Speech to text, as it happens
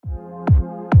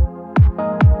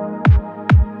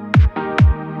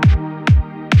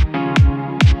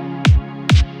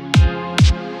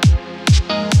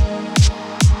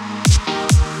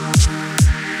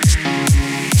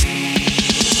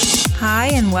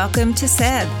welcome to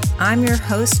SAID. I'm your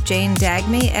host, Jane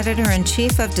Dagmy,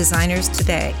 Editor-in-Chief of Designers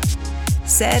Today.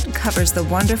 SAID covers the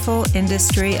wonderful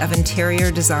industry of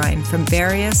interior design from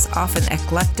various, often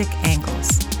eclectic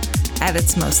angles. At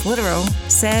its most literal,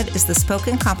 SAID is the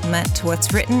spoken complement to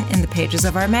what's written in the pages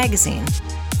of our magazine.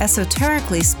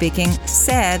 Esoterically speaking,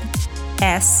 SAID,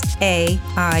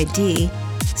 S-A-I-D,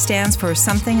 stands for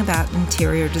Something About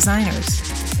Interior Designers.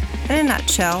 In a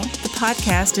nutshell, the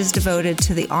podcast is devoted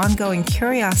to the ongoing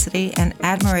curiosity and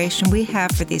admiration we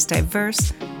have for these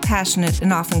diverse, passionate,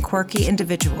 and often quirky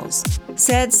individuals.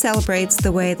 SAID celebrates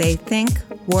the way they think,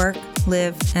 work,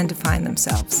 live, and define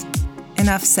themselves.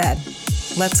 Enough said.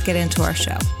 Let's get into our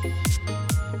show.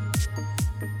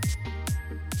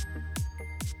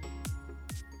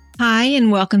 Hi,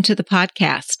 and welcome to the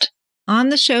podcast. On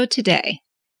the show today,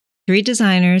 3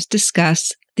 designers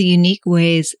discuss the unique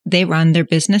ways they run their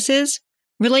businesses,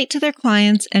 relate to their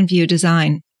clients, and view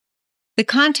design. The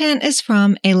content is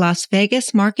from a Las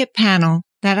Vegas market panel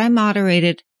that I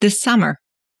moderated this summer.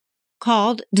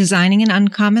 Called Designing an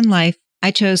Uncommon Life,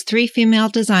 I chose 3 female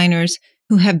designers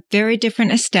who have very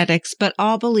different aesthetics, but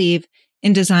all believe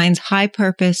in design's high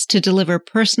purpose to deliver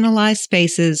personalized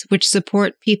spaces which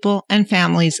support people and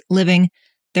families living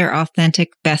their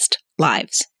authentic best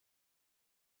lives.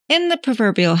 In the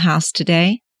proverbial house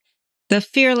today, the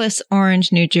fearless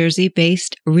Orange, New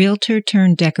Jersey-based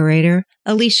realtor-turned-decorator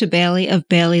Alicia Bailey of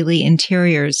Bailey Lee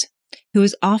Interiors, who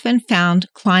is often found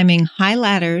climbing high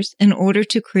ladders in order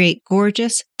to create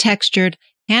gorgeous, textured,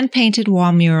 hand-painted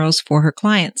wall murals for her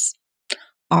clients.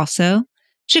 Also,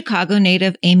 Chicago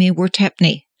native Amy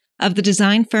Wertepny of the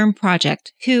design firm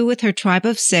Project, who, with her tribe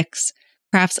of 6,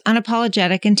 crafts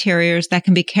unapologetic interiors that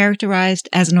can be characterized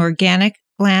as an organic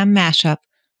glam mashup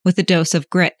with a dose of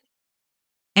grit.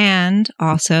 And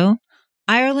also,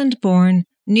 Ireland-born,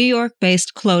 New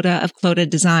York-based Clodagh of Clodagh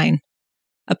Design,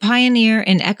 a pioneer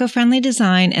in eco-friendly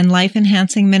design and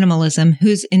life-enhancing minimalism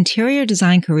whose interior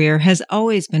design career has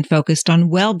always been focused on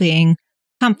well-being,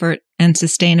 comfort, and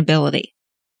sustainability.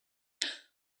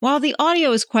 While the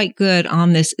audio is quite good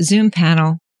on this Zoom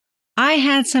panel, I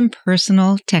had some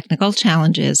personal technical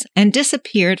challenges and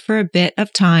disappeared for a bit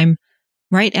of time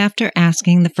right after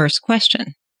asking the first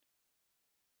question.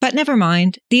 But never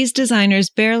mind, these designers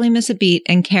barely miss a beat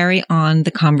and carry on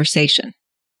the conversation.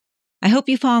 I hope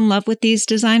you fall in love with these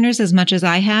designers as much as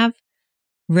I have.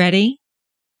 Ready?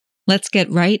 Let's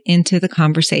get right into the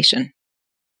conversation.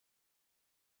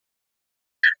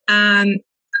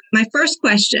 My first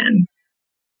question.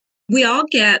 We all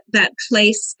get that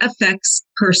place affects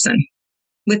person.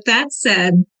 With that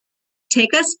said,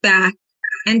 take us back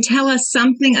and tell us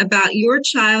something about your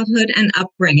childhood and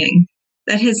upbringing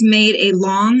that has made a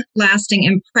long-lasting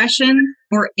impression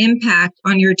or impact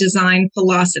on your design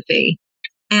philosophy.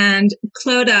 And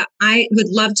Clodagh, I would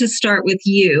love to start with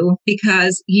you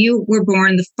because you were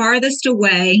born the farthest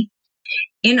away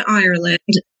in Ireland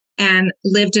and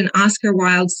lived in Oscar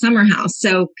Wilde's summer house.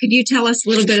 So could you tell us a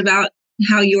little bit about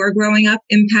how your growing up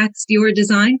impacts your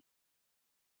design?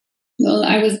 Well,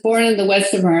 I was born in the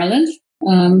west of Ireland,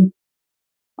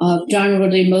 of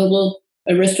generally mobile,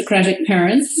 aristocratic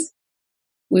parents.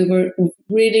 We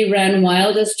really ran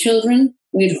wild as children.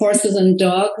 We had horses and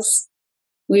dogs.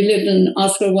 We lived in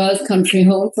Oscar Wilde's country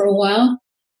home for a while.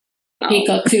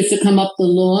 Peacocks used to come up the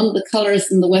lawn. The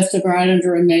colours in the west of Ireland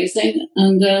are amazing.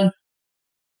 And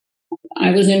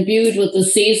I was imbued with the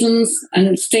seasons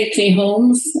and stately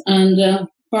homes and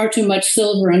far too much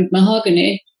silver and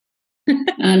mahogany.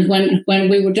 And when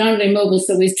we were generally mobile,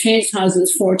 so we changed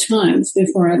houses 4 times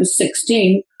before I was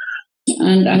 16.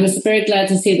 And I was very glad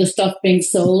to see the stuff being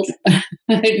sold. I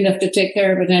didn't have to take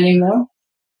care of it anymore.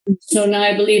 So now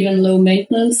I believe in low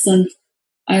maintenance and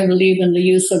I believe in the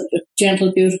use of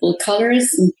gentle, beautiful colors.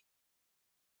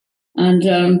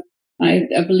 And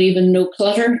I believe in no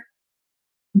clutter.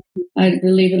 I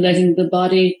believe in letting the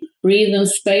body breathe in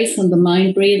space and the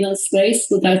mind breathe in space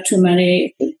without too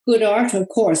many good art, of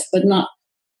course, but not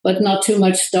too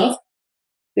much stuff.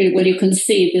 Well, you can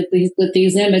see that with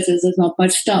these images, there's not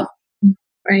much stuff.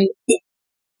 Right.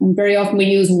 And very often we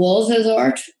use walls as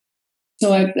art.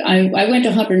 So I went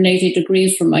 180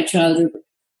 degrees from my childhood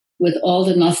with all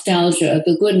the nostalgia.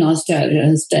 The good nostalgia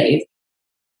has stayed.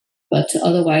 But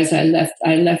otherwise I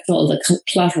left all the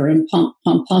clutter and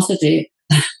pomposity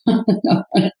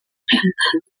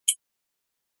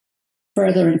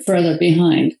further and further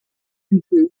behind.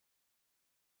 Mm-hmm.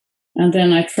 And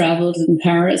then I traveled in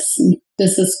Paris. And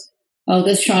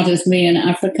this shot is me in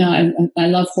Africa. I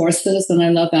love horses and I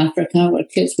love Africa. What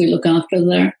kids we look after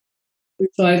there.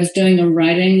 So I was doing a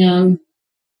riding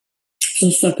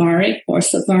horse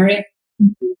safari.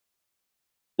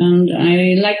 Mm-hmm. And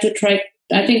I like to try,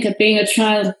 I think being a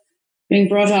child, being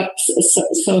brought up,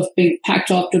 so being packed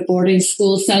off to boarding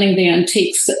school, selling the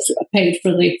antiques paid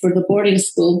for the boarding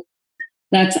school,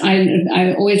 that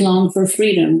I always long for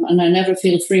freedom, and I never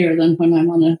feel freer than when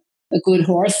I'm on a good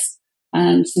horse.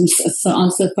 And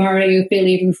on safari, you feel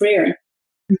even freer.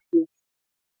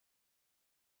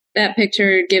 That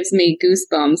picture gives me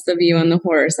goosebumps of you on the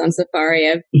horse on safari.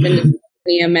 I've been to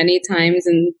Tanzania many times,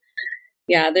 and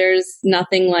yeah, there's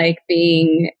nothing like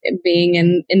being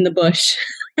in the bush.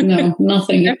 No,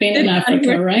 nothing. You've been in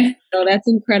Africa, right? Oh, that's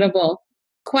incredible.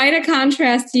 Quite a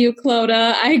contrast to you,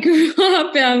 Clodagh. I grew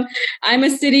up, I'm a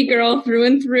city girl through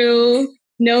and through.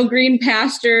 No green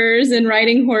pastures and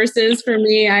riding horses for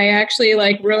me. I actually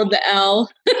rode the L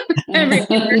every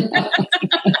year.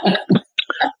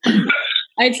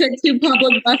 I took 2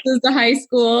 public buses to high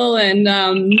school, and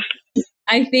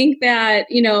I think that,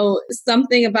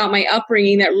 something about my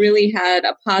upbringing that really had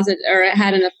a positive, or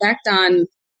had an effect on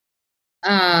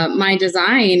my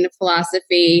design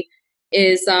philosophy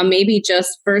is maybe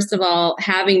just, first of all,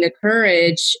 having the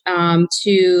courage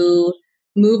to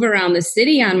move around the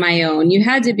city on my own. You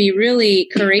had to be really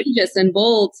courageous and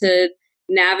bold to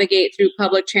navigate through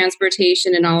public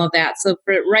transportation and all of that. So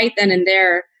for right then and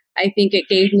there, I think it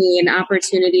gave me an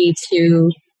opportunity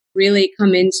to really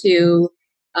come into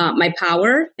my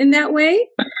power in that way.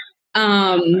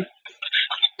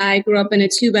 I grew up in a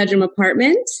 2-bedroom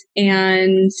apartment,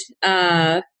 and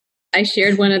I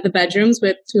shared one of the bedrooms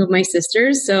with 2 of my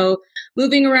sisters. So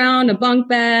moving around a bunk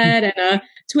bed and a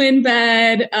twin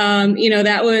bed,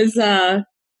 that was, a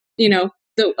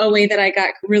way that I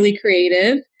got really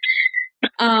creative.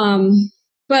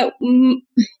 But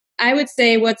I would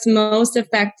say what's most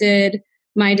affected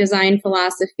my design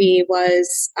philosophy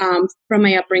was, from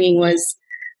my upbringing, was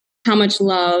how much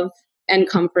love and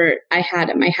comfort I had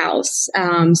at my house.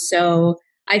 So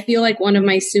I feel like one of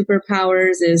my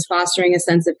superpowers is fostering a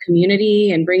sense of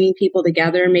community and bringing people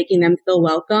together, making them feel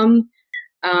welcome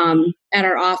at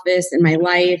our office, in my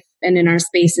life, and in our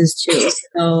spaces too.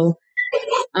 So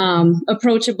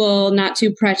approachable, not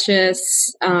too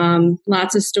precious,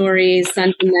 lots of stories,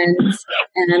 sentiment,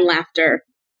 and laughter.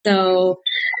 So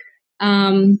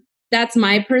that's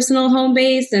my personal home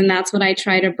base, and that's what I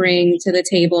try to bring to the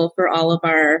table for all of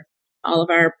our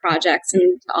projects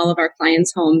and all of our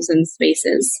clients' homes and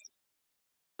spaces.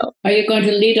 So. Are you going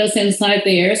to lead us inside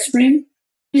the Airstream?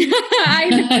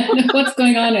 What's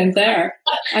going on in there?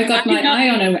 I got my eye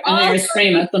on an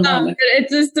Airstream at the moment. It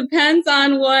just depends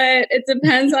on what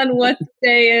the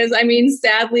day is. I mean,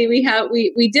 sadly,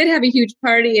 we did have a huge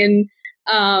party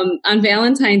on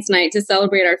Valentine's night to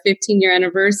celebrate our 15-year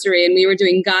anniversary, and we were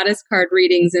doing goddess card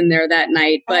readings in there that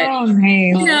night. But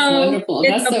nice. Wonderful.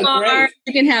 It's That's a so bar. Great.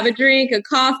 You can have a drink, a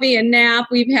coffee, a nap.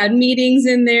 We've had meetings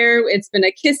in there. It's been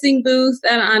a kissing booth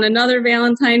on another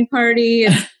Valentine party.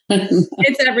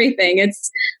 It's everything.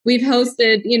 We've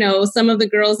hosted, some of the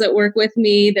girls that work with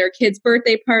me, their kids'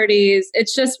 birthday parties.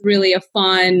 It's just really a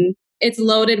fun. It's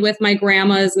loaded with my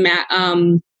grandma's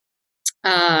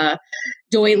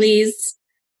doilies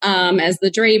as the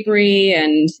drapery,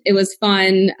 and it was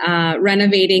fun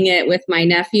renovating it with my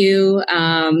nephew.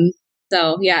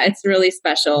 So yeah, it's really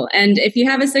special. And if you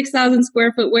have a 6,000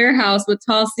 square foot warehouse with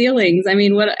tall ceilings, I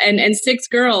mean, and 6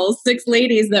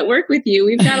 ladies that work with you,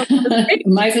 we've got a lot of space.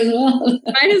 Might as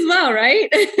well, right?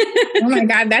 Oh my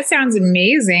God, that sounds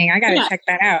amazing. I got to check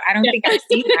that out. I don't think I've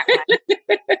seen that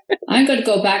one. I'm going to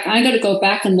go back.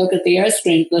 And look at the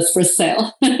Airstream that's for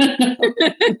sale.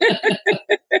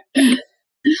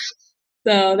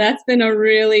 So that's been a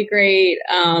really great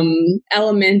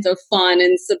element of fun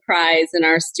and surprise in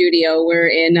our studio. We're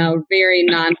in a very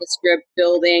nondescript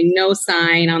building, no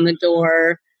sign on the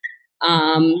door.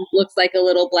 Looks like a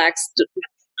little black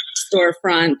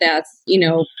storefront that's,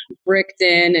 bricked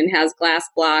in and has glass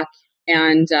block.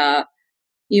 And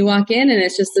you walk in and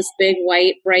it's just this big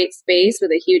white, bright space with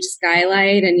a huge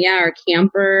skylight. And yeah, our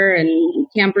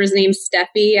camper's named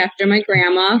Steffi after my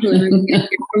grandma, who is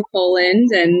from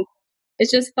Poland. And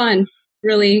it's just fun.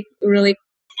 Really, really,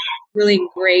 really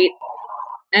great,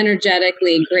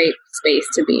 energetically great space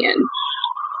to be in.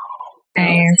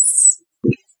 Nice.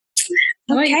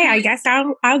 Okay, I guess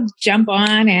I'll jump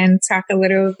on and talk a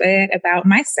little bit about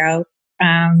myself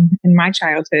in my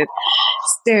childhood.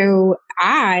 So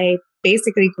I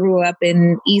basically grew up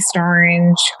in East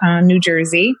Orange, New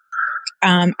Jersey.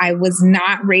 I was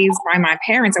not raised by my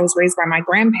parents. I was raised by my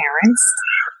grandparents.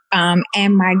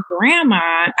 And my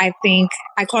grandma, I think,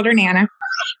 I called her Nana.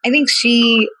 I think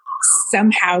she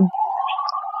somehow,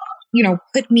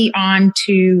 put me on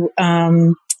to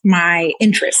my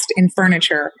interest in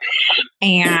furniture.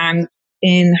 And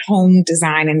in home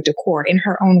design and decor in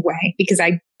her own way, because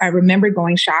I remember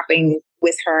going shopping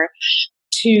with her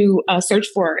to search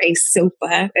for a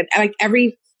sofa. And like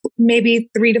every maybe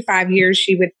 3 to 5 years,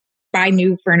 she would buy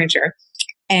new furniture.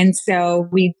 And so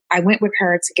I went with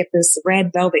her to get this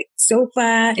red velvet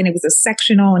sofa, and it was a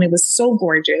sectional, and it was so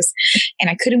gorgeous. And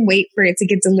I couldn't wait for it to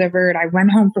get delivered. I run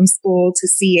home from school to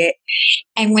see it.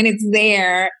 And when it's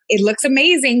there, it looks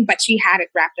amazing, but she had it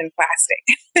wrapped in plastic.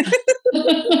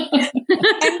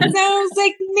 And so I was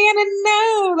like, Nana,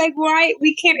 no, like why?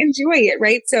 We can't enjoy it,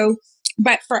 right? So,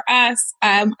 but for us,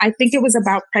 I think it was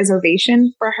about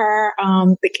preservation for her.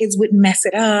 The kids wouldn't mess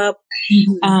it up.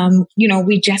 Mm-hmm.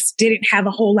 We just didn't have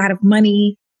a whole lot of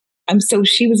money. So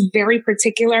she was very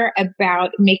particular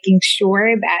about making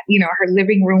sure that, her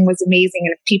living room was amazing.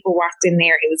 And if people walked in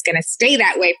there, it was going to stay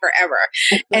that way forever.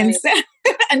 Right. And so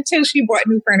until she bought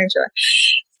new furniture.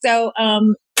 So,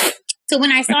 so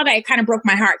when I saw that, it kind of broke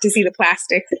my heart to see the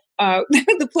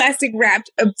plastic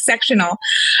wrapped sectional.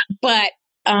 But,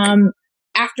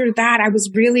 after that, I was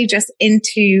really just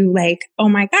into like, oh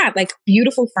my God, like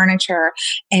beautiful furniture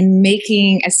and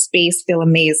making a space feel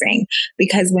amazing.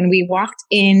 Because when we walked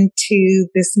into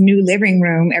this new living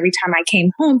room, every time I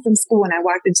came home from school and I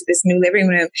walked into this new living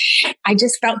room, I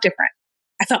just felt different.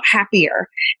 I felt happier.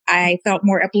 I felt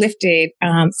more uplifted.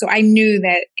 So I knew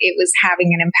that it was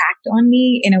having an impact on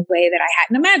me in a way that I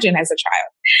hadn't imagined as a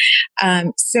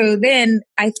child. So then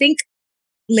I think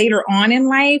later on in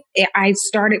life, I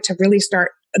started to really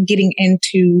start getting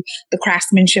into the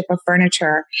craftsmanship of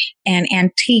furniture, and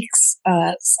antiques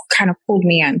kind of pulled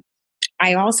me in.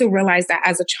 I also realized that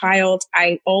as a child,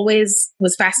 I always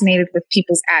was fascinated with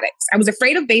people's attics. I was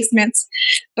afraid of basements,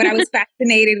 but I was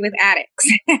fascinated with attics.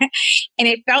 And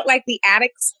it felt like the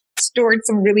attics stored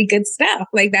some really good stuff.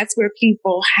 Like that's where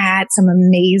people had some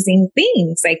amazing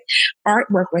things, like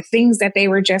artwork or things that they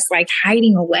were just like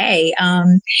hiding away.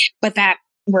 But that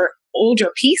were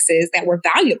older pieces that were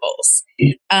valuables.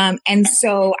 And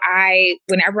so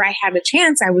whenever I had the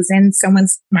chance, I was in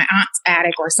my aunt's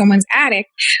attic or someone's attic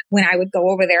when I would go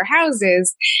over their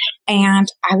houses. And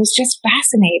I was just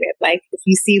fascinated. Like if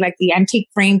you see like the antique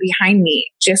frame behind me,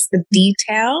 just the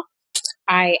detail,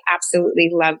 I absolutely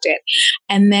loved it.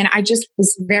 And then I just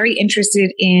was very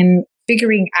interested in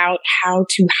figuring out how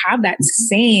to have that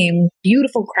same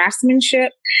beautiful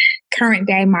craftsmanship, current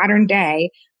day, modern day,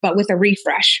 but with a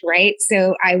refresh, right?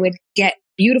 So I would get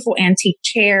beautiful antique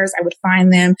chairs. I would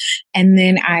find them, and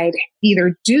then I'd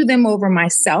either do them over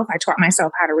myself. I taught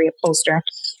myself how to reupholster,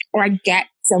 or I'd get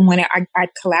someone, I'd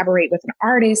collaborate with an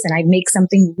artist and I'd make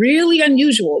something really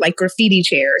unusual, like graffiti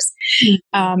chairs.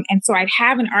 And so I'd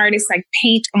have an artist like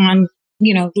paint on,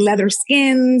 leather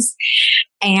skins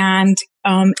and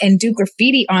do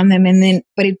graffiti on them. And then,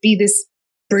 but it'd be this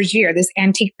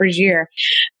antique brazier.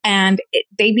 And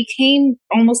they became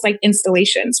almost like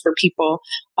installations for people.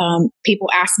 People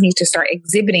asked me to start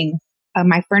exhibiting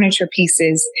my furniture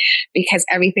pieces because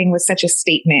everything was such a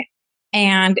statement.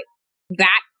 And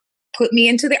that put me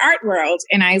into the art world.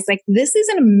 And I was like, this is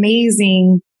an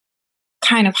amazing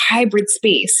kind of hybrid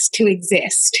space to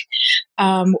exist.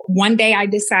 One day I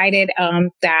decided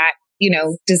that,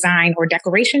 design or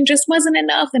decoration just wasn't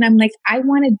enough. And I'm like, I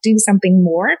want to do something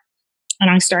more. And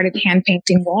I started hand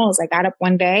painting walls. I got up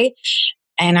one day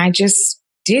and I just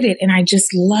did it. And I just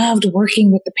loved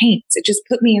working with the paints. It just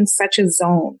put me in such a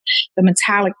zone. The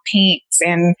metallic paints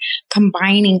and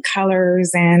combining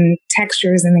colors and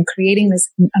textures and then creating this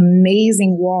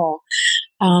amazing wall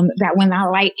that when the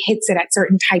light hits it at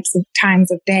certain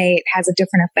times of day, it has a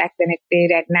different effect than it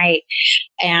did at night.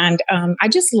 And I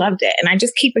just loved it. And I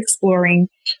just keep exploring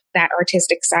that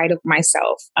artistic side of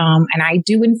myself. And I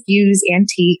do infuse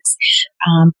antiques,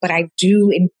 but I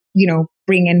do,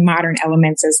 bring in modern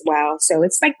elements as well. So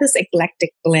it's like this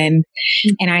eclectic blend.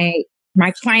 And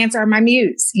my clients are my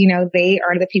muse. They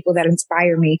are the people that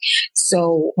inspire me.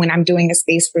 So when I'm doing a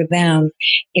space for them,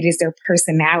 it is their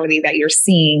personality that you're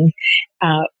seeing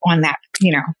in that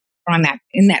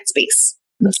space.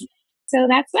 So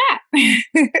that's that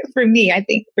for me, I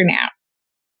think, for now.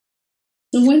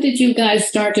 So when did you guys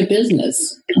start a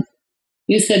business?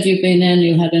 You said you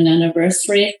had an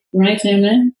anniversary, right,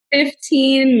 Emma?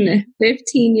 15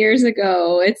 years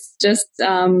ago. It's just,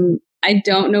 I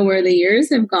don't know where the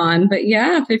years have gone, but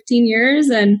yeah, 15 years.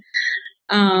 And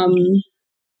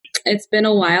it's been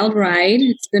a wild ride.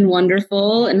 It's been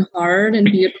wonderful and hard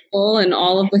and beautiful and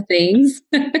all of the things.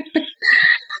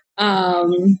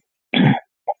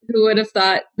 Who would have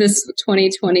thought this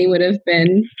 2020 would have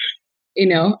been,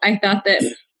 I thought that,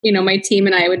 my team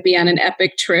and I would be on an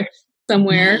epic trip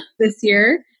somewhere this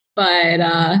year, but,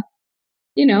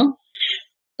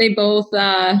 They both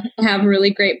have really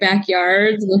great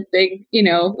backyards with big,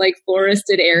 like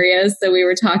forested areas. So we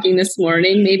were talking this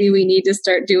morning, maybe we need to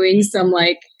start doing some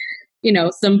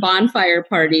some bonfire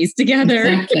parties together.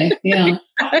 Exactly. Yeah.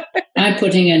 I'm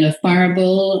putting in a fire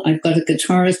bowl. I've got a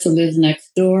guitarist who lives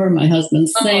next door. My husband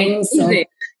sings. So,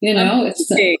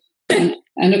 it's,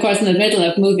 and of course, in the middle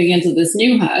of moving into this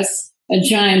new house, a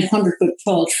giant 100-foot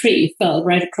tall tree fell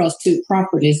right across 2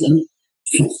 properties and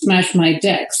smashed my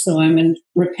deck. So I'm in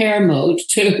repair mode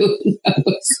too.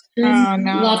 Oh,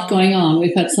 no. A lot going on.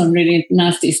 We've had some really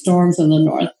nasty storms in the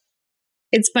north.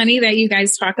 It's funny that you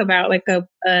guys talk about like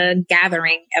a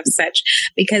gathering of such,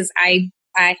 because I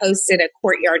hosted a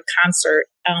courtyard concert.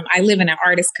 I live in an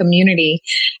artist community,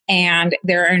 and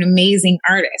there are amazing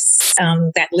artists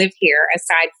that live here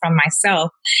aside from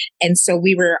myself. And so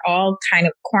we were all kind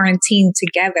of quarantined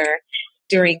together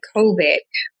during COVID,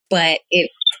 but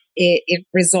it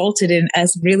resulted in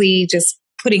us really just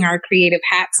putting our creative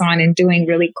hats on and doing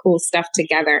really cool stuff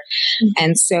together. Mm-hmm.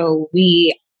 And so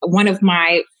one of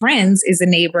my friends is a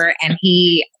neighbor, and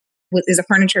he is a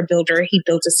furniture builder. He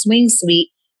built a swing suite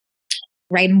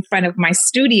right in front of my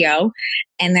studio.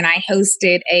 And then I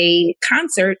hosted a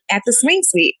concert at the swing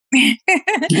suite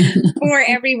for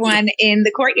everyone in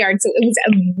the courtyard. So it was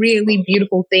a really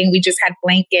beautiful thing. We just had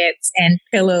blankets and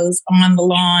pillows on the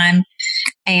lawn.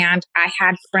 And I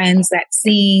had friends that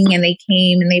sing, and they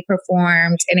came and they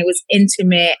performed, and it was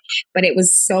intimate, but it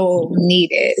was so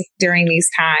needed during these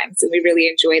times. And we really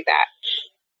enjoyed that.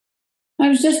 I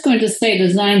was just going to say,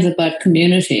 design's about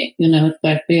community. It's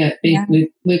about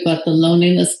we've got the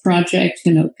Loneliness Project.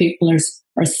 People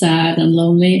are sad and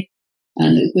lonely,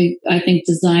 and I think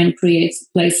design creates a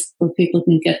place where people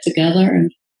can get together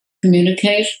and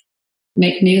communicate,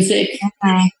 make music,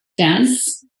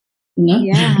 dance.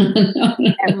 Yeah,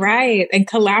 right, and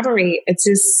collaborate. It's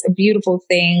just a beautiful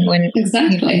thing when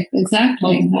exactly.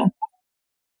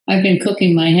 I've been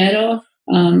cooking my head off.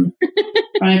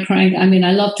 Crying. I mean,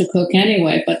 I love to cook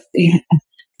anyway, but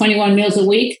 21 meals a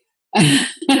week.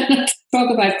 Talk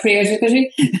about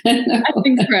creativity. That's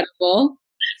incredible.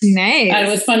 Nice. And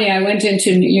it was funny. I went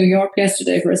into New York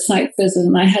yesterday for a site visit,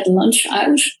 and I had lunch out.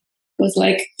 It was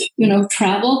like,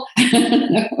 travel.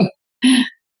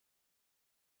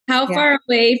 How far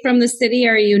away from the city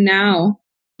are you now?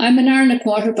 I'm an hour and a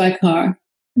quarter by car.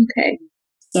 Okay.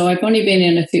 So I've only been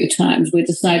in a few times. We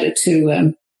decided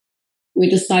to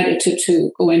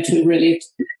go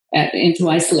into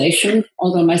isolation,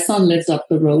 although my son lives up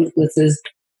the road with his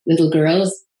little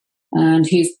girls, and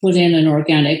he's put in an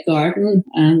organic garden,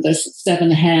 and there's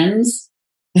 7 hens.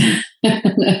 So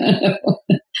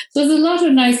there's a lot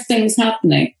of nice things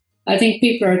happening. I think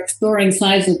people are exploring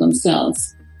sides of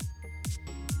themselves.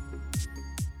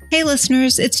 Hey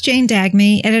listeners, it's Jane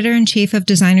Dagmy, Editor-in-Chief of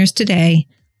Designers Today.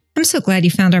 I'm so glad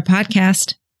you found our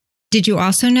podcast. Did you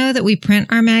also know that we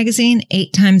print our magazine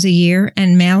 8 times a year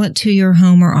and mail it to your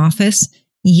home or office?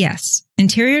 Yes,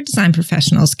 interior design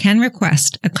professionals can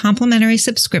request a complimentary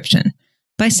subscription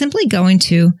by simply going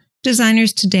to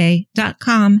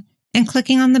designerstoday.com and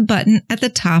clicking on the button at the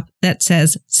top that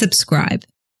says subscribe.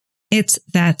 It's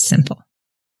that simple.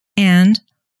 And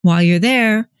while you're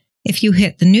there, if you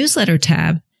hit the newsletter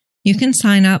tab, you can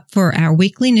sign up for our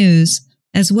weekly news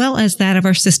as well as that of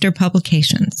our sister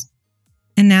publications.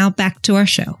 And now back to our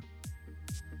show.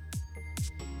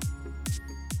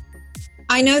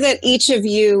 I know that each of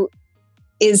you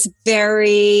is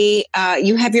very,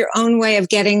 you have your own way of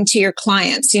getting to your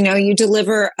clients. You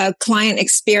deliver a client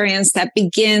experience that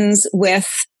begins with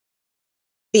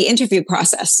the interview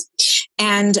process.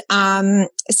 And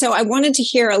so I wanted to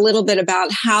hear a little bit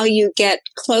about how you get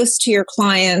close to your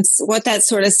clients, what that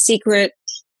sort of secret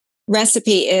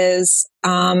recipe is,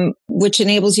 which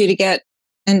enables you to get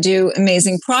and do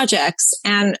amazing projects.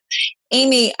 And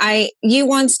Amy, you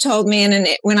once told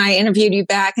me, when I interviewed you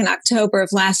back in October of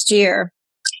last year,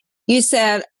 you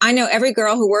said, I know every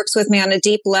girl who works with me on a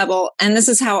deep level, and this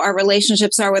is how our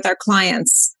relationships are with our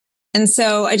clients. And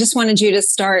so I just wanted you to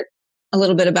start a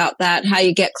little bit about that, how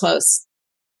you get close.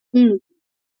 Well,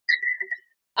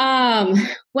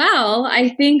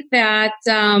 I think that,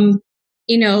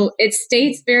 it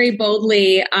states very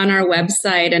boldly on our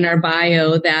website and our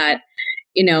bio that,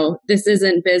 this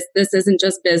isn't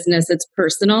just business, it's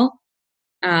personal,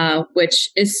 which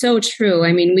is so true.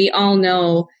 I mean, we all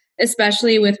know,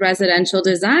 especially with residential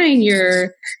design,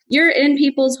 you're in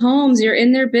people's homes, you're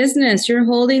in their business, you're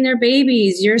holding their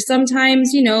babies, you're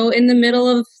sometimes, in the middle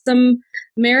of some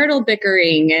marital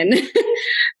bickering and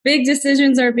big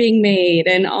decisions are being made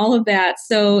and all of that.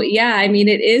 So yeah, I mean,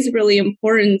 it is really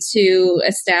important to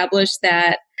establish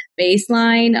that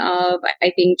baseline of,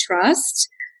 I think, trust.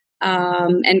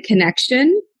 and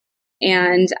connection.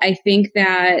 And I think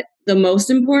that the most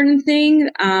important thing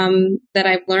that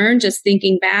I've learned, just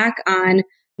thinking back on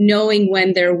knowing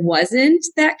when there wasn't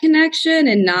that connection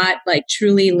and not like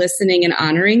truly listening and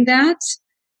honoring that.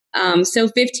 So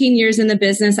 15 years in the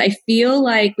business, I feel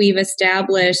like we've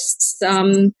established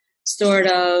some sort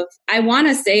of, I want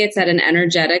to say it's at an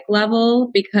energetic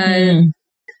level, because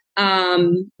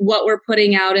what we're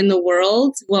putting out in the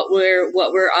world, what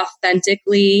we're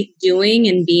authentically doing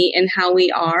and how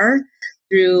we are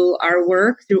through our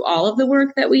work, through all of the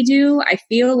work that we do, I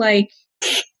feel like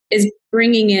is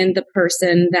bringing in the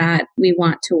person that we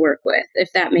want to work with,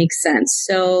 if that makes sense.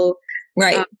 So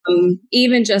right.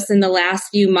 Even just in the last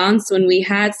few months when we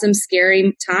had some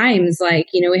scary times, like,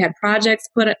 we had projects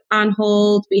put on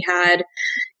hold, we had,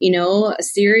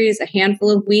 a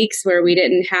handful of weeks where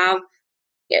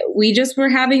we just were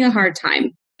having a hard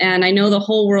time. And I know the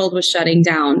whole world was shutting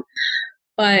down,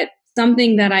 but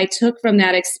something that I took from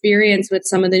that experience with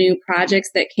some of the new projects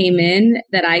that came in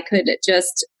that I could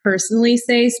just personally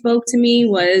say spoke to me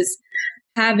was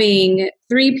having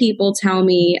 3 people tell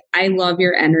me, I love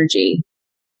your energy.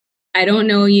 I don't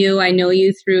know you. I know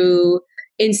you through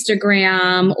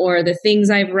Instagram or the things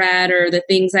I've read or the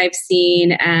things I've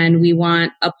seen. And we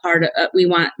want we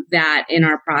want that in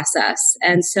our process.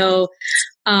 And so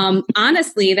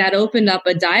honestly, that opened up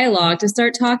a dialogue to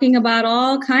start talking about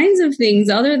all kinds of things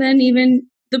other than even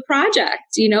the project.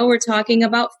 We're talking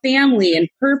about family and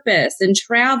purpose and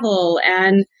travel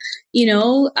and,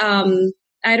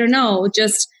 I don't know,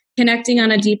 just connecting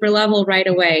on a deeper level right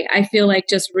away. I feel like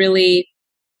just really,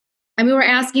 we're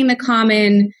asking the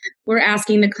common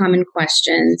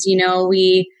questions.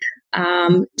 We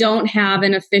don't have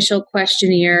an official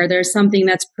questionnaire. There's something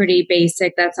that's pretty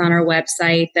basic that's on our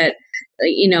website that,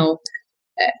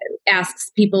 asks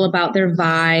people about their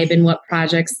vibe and what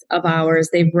projects of ours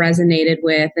they've resonated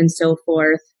with and so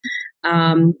forth.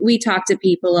 We talk to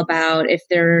people about if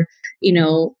they're,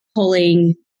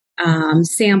 pulling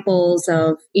samples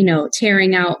of,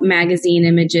 tearing out magazine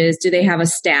images. Do they have a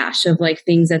stash of like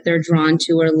things that they're drawn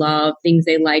to or love, things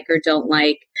they like or don't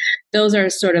like? Those are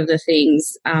sort of the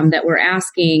things that we're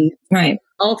asking. Right.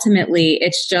 Ultimately,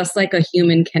 it's just like a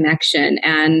human connection.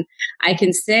 And I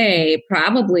can say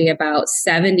probably about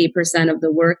 70% of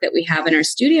the work that we have in our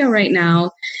studio right now,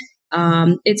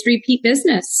 it's repeat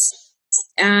business.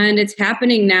 And it's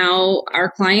happening now.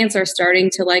 Our clients are starting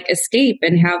to like escape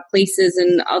and have places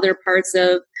in other parts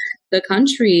of the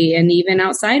country and even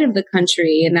outside of the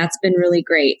country. And that's been really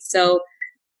great. So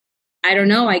I don't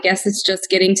know. I guess it's just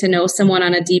getting to know someone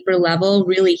on a deeper level,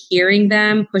 really hearing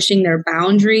them, pushing their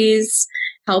boundaries,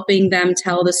 helping them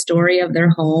tell the story of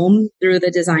their home through the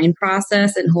design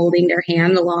process and holding their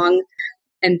hand along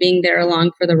and being there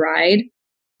along for the ride.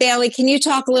 Bailey, can you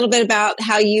talk a little bit about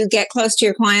how you get close to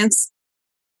your clients?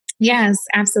 Yes,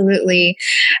 absolutely.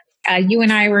 You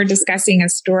and I were discussing a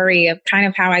story of kind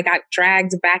of how I got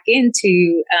dragged back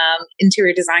into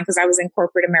interior design because I was in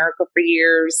corporate America for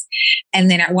years. And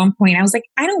then at one point I was like,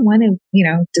 I don't want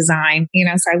to, design,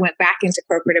 so I went back into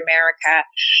corporate America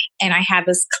and I had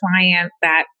this client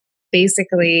that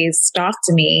basically stalked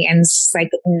me and was like,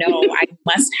 no, I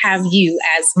must have you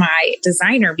as my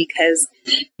designer because,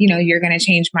 you're going to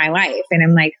change my life. And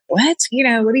I'm like, what?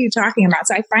 What are you talking about?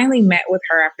 So I finally met with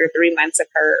her after 3 months of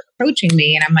her approaching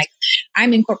me. And I'm like,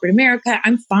 I'm in corporate America.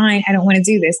 I'm fine. I don't want to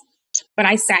do this. But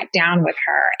I sat down with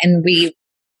her and we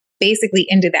basically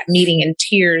ended that meeting in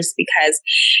tears because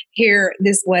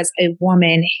this was a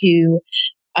woman who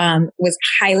was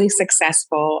highly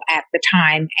successful at the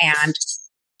time and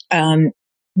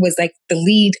was like the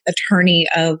lead attorney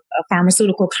of a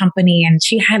pharmaceutical company. And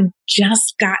she had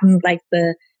just gotten like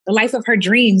the life of her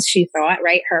dreams, she thought,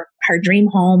 right? Her dream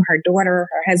home, her daughter,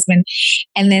 her husband.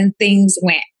 And then things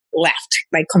went left,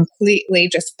 like completely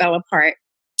just fell apart.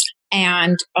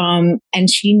 And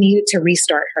she needed to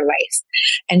restart her life.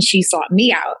 And she sought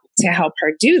me out to help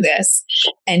her do this.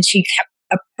 And she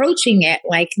kept approaching it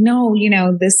like, no,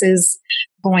 this is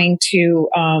going to,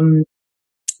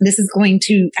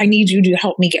 I need you to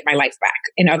help me get my life back,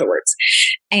 in other words.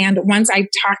 And once I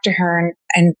talked to her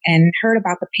and heard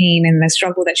about the pain and the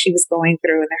struggle that she was going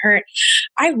through and the hurt,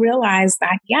 I realized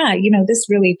that, this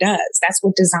really does. That's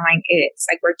what design is.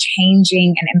 Like we're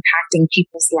changing and impacting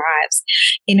people's lives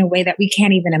in a way that we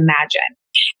can't even imagine.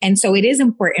 And so it is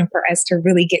important for us to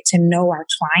really get to know our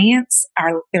clients,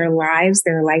 their lives,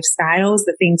 their lifestyles,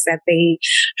 the things that they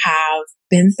have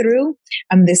been through.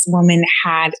 This woman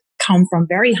had come from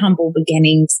very humble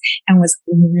beginnings and was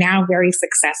now very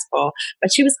successful,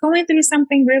 but she was going through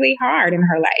something really hard in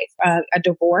her life, a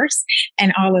divorce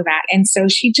and all of that. And so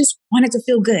she just wanted to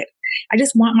feel good. I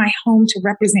just want my home to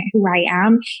represent who I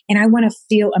am. And I want to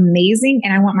feel amazing.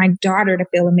 And I want my daughter to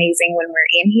feel amazing when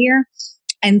we're in here.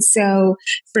 And so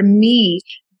for me,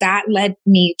 that led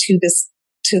me to this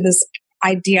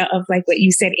idea of like what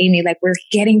you said, Amy, like we're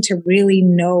getting to really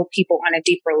know people on a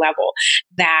deeper level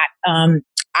that,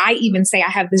 I even say, I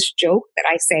have this joke that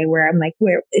I say where I'm like,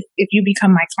 if you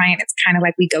become my client, it's kind of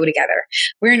like we go together.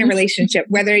 We're in a relationship,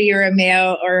 whether you're a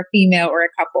male or a female or a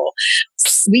couple,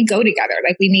 we go together.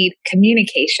 Like we need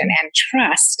communication and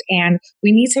trust, and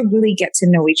we need to really get to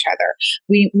know each other.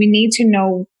 We need to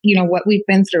know, what we've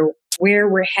been through, where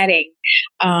we're heading.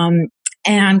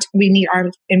 And we need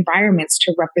our environments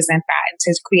to represent that and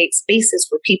to create spaces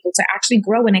for people to actually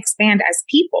grow and expand as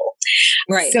people.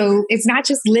 Right. So it's not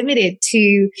just limited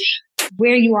to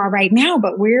where you are right now,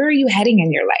 but where are you heading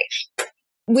in your life?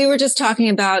 We were just talking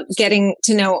about getting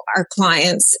to know our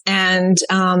clients and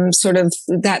sort of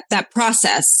that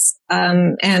process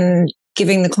and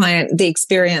giving the client the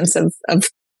experience of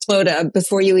Clodagh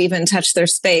before you even touch their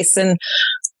space. And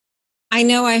I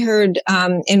know I heard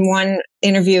in one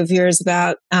interview of yours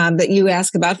about that you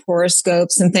ask about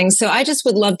horoscopes and things. So I just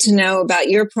would love to know about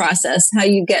your process, how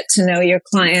you get to know your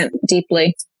client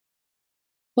deeply.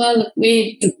 Well,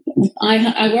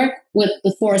 I work with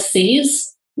the 4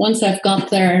 C's. Once I've got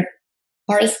their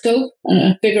horoscope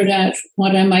and I figured out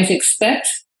what I might expect.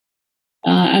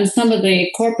 And some of the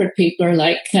corporate people are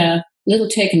like a little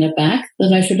taken aback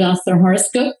that I should ask their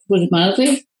horoscope, with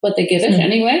mildly, but they give it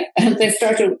anyway. And they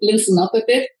start to loosen up a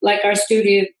bit. Like our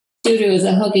studio is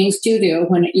a hugging studio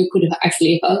when you could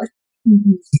actually hug.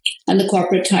 Mm-hmm. And the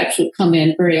corporate types would come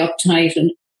in very uptight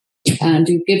and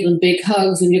you give them big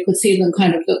hugs and you could see them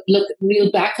kind of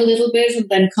reel back a little bit and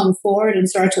then come forward and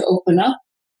start to open up.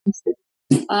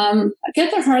 I get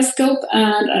the horoscope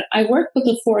and I work with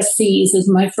the 4 C's as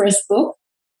my first book,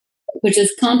 which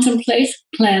is Contemplate,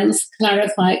 Cleanse,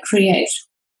 Clarify, Create.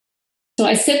 So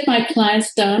I sit my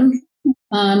clients down.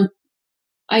 I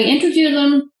interview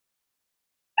them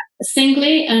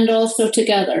singly and also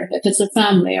together. If it's a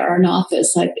family or an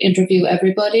office, I interview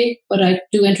everybody, but I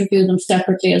do interview them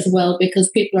separately as well because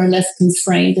people are less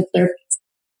constrained if they're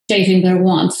stating their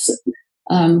wants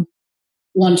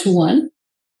one-to-one.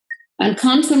 And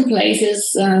contemplate is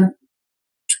to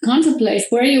contemplate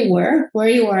where you were, where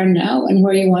you are now, and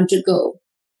where you want to go.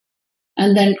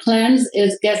 And then cleanse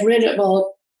is get rid of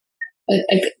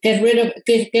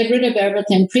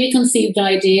everything, preconceived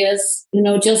ideas.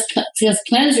 Just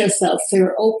cleanse yourself so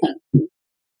you're open.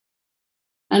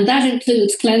 And that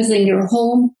includes cleansing your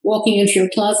home, walking into your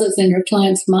closets in your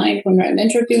client's mind when I'm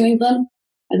interviewing them.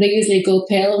 And they usually go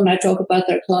pale when I talk about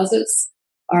their closets,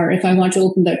 or if I want to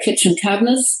open their kitchen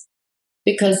cabinets,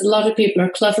 because a lot of people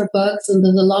are clutter bugs and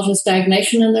there's a lot of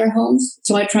stagnation in their homes.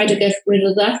 So I try to get rid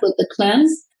of that with the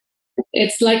cleanse.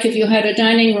 It's like if you had a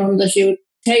dining room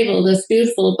table that's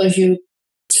beautiful, but you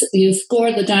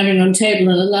score the dining room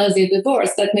table in a lousy divorce.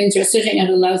 That means you're sitting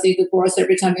at a lousy divorce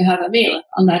every time you have a meal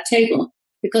on that table,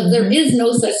 because there is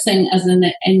no such thing as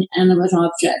an inanimate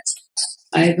object.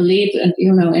 I believe,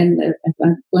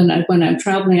 when I'm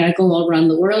traveling, I go all around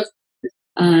the world.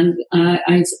 And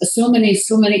so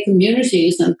many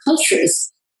communities and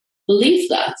cultures believe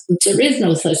that there is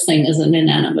no such thing as an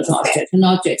inanimate object. An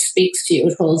object speaks to you;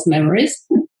 it holds memories.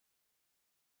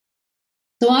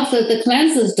 So after the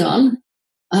cleanse is done,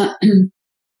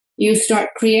 you start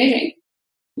creating.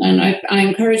 And I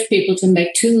encourage people to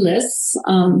make 2 lists: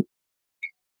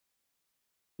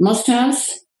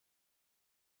 must-haves,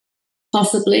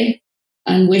 possibly,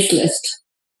 and wish list.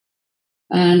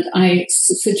 And I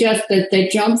suggest that they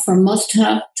jump from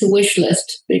must-have to wish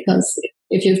list, because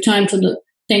if you have time to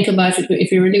think about it,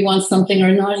 if you really want something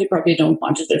or not, you probably don't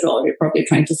want it at all. You're probably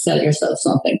trying to sell yourself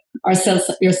something, or sell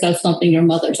yourself something your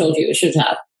mother told you should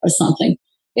have, or something.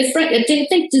 It's right.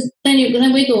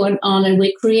 Then we go on and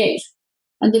we create.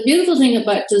 And the beautiful thing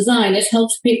about design, it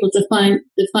helps people to find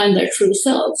their true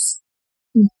selves,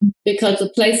 because the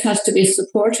place has to be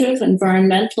supportive,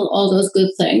 environmental, all those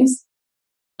good things.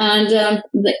 And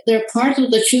they're part of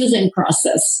the choosing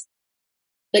process.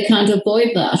 They can't avoid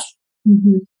that.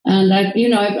 Mm-hmm. And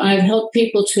I've helped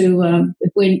people to,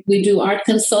 if we do art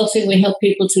consulting, we help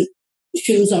people to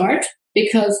choose art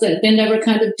because they never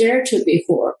kind of dared to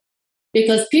before.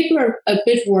 Because people are a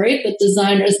bit worried that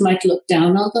designers might look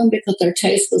down on them because their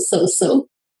taste was so-so.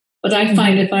 But I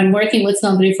find if I'm working with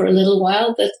somebody for a little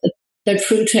while, that their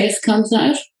true taste comes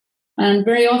out. And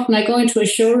very often I go into a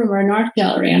showroom or an art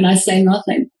gallery and I say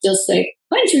nothing. Just say,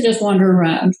 why don't you just wander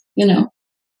around,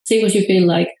 see what you feel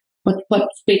like, what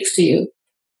speaks to you.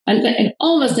 And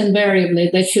almost invariably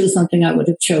they choose something I would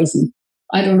have chosen.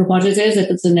 I don't know what it is, if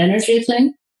it's an energy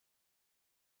thing.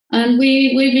 And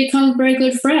we become very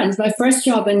good friends. My first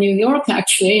job in New York,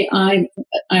 actually, I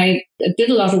did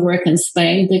a lot of work in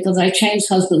Spain because I changed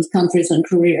husbands, countries, and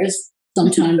careers some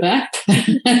time back,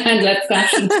 and left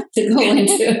fashion to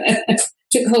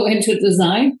go into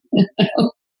design.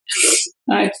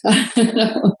 Right.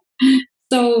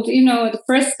 So, the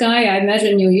first guy I met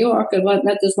in New York, I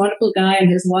met this wonderful guy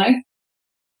and his wife.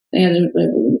 They had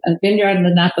a vineyard in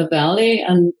the Napa Valley,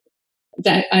 and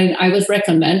that I was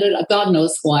recommended. God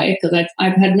knows why, because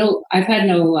I've had no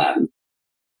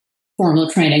formal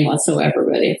training whatsoever,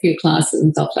 really, a few classes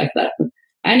and stuff like that. But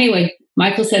anyway,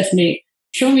 Michael said to me,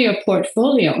 "Show me your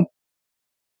portfolio,"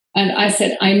 and I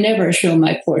said, "I never show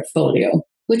my portfolio,"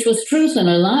 which was truth and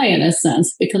a lie in a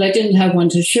sense, because I didn't have one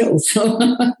to show. So,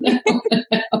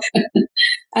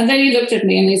 and then he looked at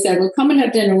me and he said, "Well, come and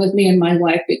have dinner with me and my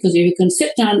wife, because if you can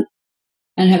sit down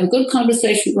and have a good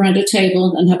conversation around a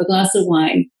table and have a glass of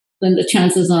wine, then the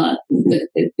chances are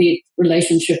the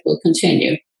relationship will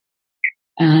continue."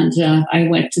 And I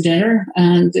went to dinner,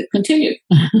 and it continued.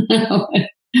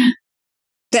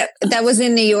 That was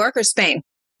in New York or Spain?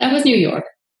 That was New York.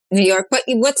 New York. But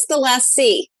what's the last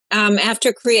C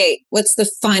after create? What's the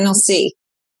final C?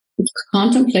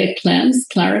 Contemplate, cleanse,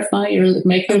 clarify,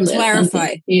 make your list.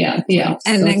 Clarify. Yeah.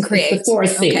 And so then create. The 4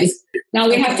 C's. Okay. Now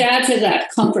we have to add to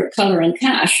that comfort, color, and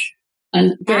cash,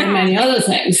 and very many other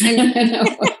things.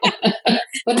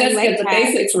 But let's get the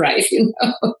basics right,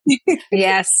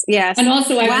 Yes. And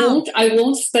also, I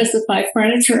won't specify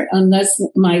furniture unless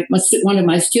one of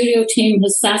my studio team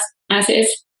has sat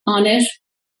on it.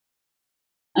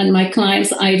 And my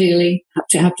clients ideally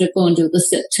have to go and do the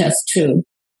sit test too.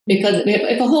 Because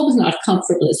if a home is not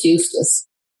comfortable, it's useless.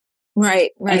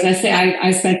 Right. As I say,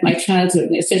 I spent my childhood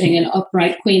sitting in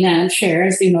upright Queen Anne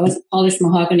chairs, a polished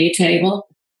mahogany table.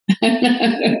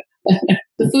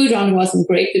 The food on wasn't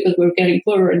great because we were getting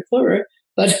poorer and poorer,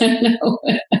 but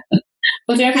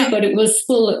but everybody was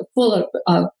full of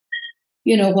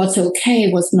what's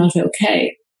okay, what's not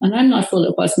okay. And I'm not full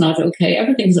of what's not okay.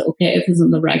 Everything's okay if it's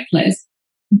in the right place.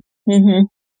 Mm-hmm.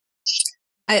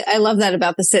 I love that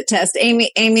about the sit test.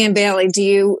 Amy and Bailey,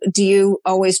 do you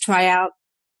always try out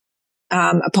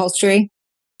upholstery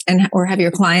or have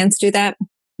your clients do that?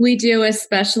 We do,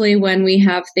 especially when we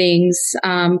have things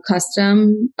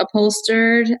custom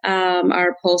upholstered. Our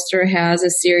upholsterer has a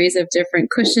series of different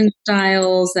cushion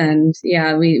styles, and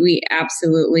we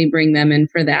absolutely bring them in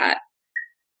for that.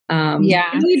 And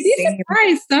we'd be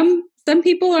surprised. Some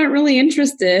people aren't really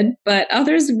interested, but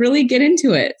others really get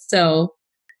into it. So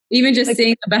even just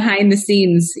seeing the behind the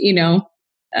scenes, the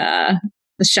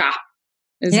shop.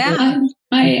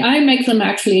 I make them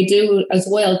actually do as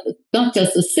well, not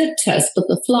just the sit test, but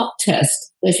the flop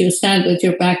test, that you stand with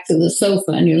your back to the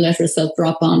sofa and you let yourself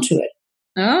drop onto it.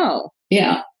 Oh.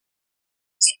 Yeah.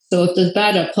 So if there's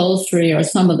bad upholstery or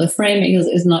some of the framing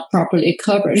is not properly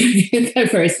covered, you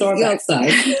get very sore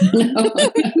backside.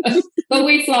 But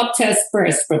we flop test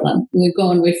first for them. We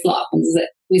go and we flop and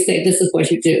we say, "This is what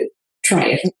you do.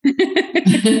 Try it."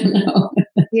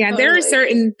 Yeah,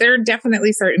 Totally. there are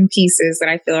definitely certain pieces that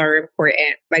I feel are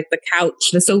important, like the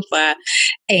couch, the sofa,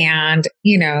 and,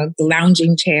 the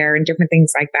lounging chair and different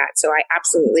things like that. So I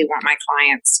absolutely want my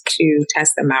clients to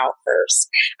test them out first.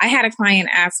 I had a client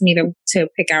ask me to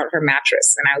pick out her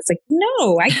mattress, and I was like,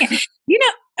 "No, I can't."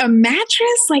 A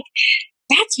mattress, like,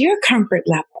 that's your comfort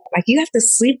level. Like, you have to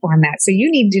sleep on that. So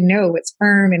you need to know what's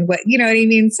firm and what, you know what I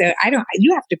mean? So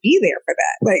you have to be there for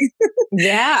that. Like,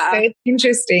 yeah. So it's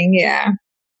interesting. Yeah.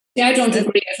 Yeah, I don't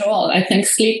agree at all. I think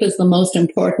sleep is the most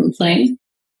important thing.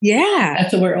 Yeah.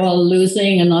 That's what we're all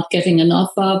losing and not getting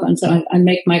enough of. And so I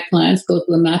make my clients go to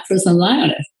the mattress and lie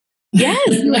on it. Yes,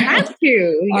 you have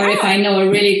to. Or if I know a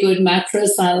really good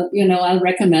mattress, I'll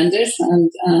recommend it, and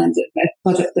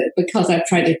because I've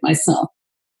tried it myself.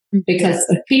 Because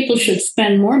people should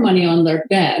spend more money on their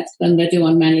bed than they do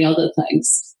on many other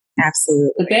things.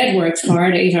 Absolutely. The bed works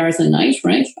hard 8 hours a night,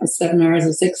 right? Or 7 hours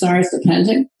or 6 hours,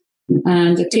 depending.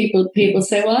 And people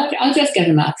say, "Well, I'll just get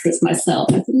a mattress myself."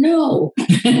 I said, no,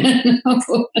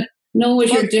 know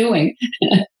what you're doing.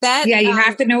 You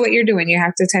have to know what you're doing. You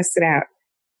have to test it out.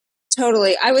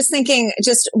 Totally. I was thinking,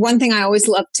 just one thing I always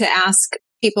love to ask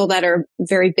people that are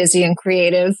very busy and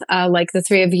creative, like the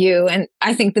three of you, and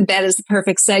I think the bed is the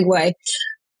perfect segue.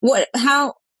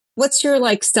 What's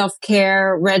your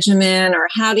self-care regimen, or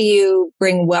how do you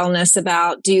bring wellness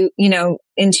about? Do you,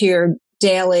 into your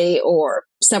daily or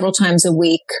several times a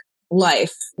week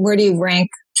life? Where do you rank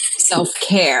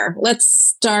self-care? Let's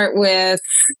start with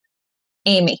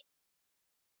Amy.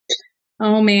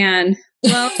 Oh man.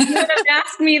 Well, if you would have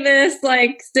asked me this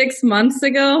like 6 months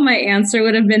ago, my answer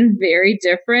would have been very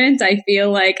different. I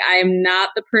feel like I'm not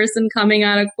the person coming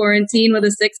out of quarantine with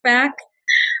a six-pack.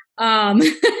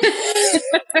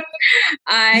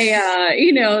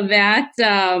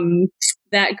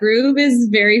 That groove is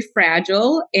very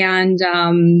fragile. And,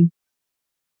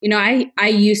 I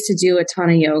used to do a ton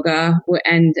of yoga,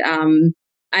 and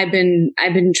I've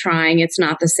been trying. It's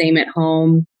not the same at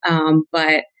home.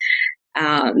 But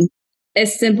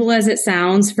as simple as it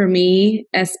sounds for me,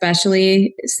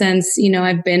 especially since,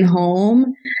 I've been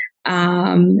home,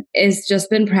 is just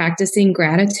been practicing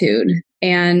gratitude.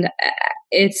 And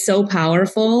it's so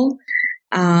powerful.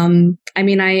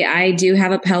 I do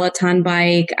have a Peloton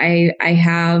bike. I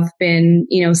have been,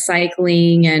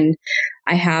 cycling, and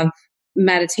I have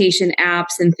meditation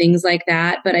apps and things like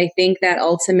that. But I think that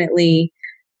ultimately,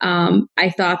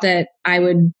 I thought that I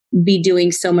would be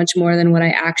doing so much more than what I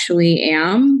actually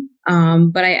am.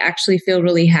 But I actually feel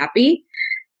really happy.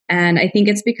 And I think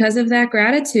it's because of that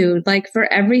gratitude, like for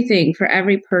everything, for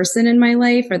every person in my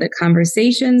life, for the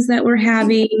conversations that we're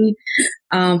having,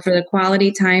 for the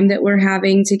quality time that we're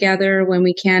having together when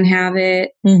we can have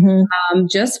it,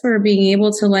 just for being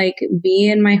able to like be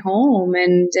in my home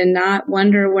and not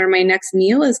wonder where my next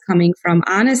meal is coming from.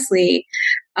 Honestly,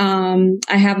 I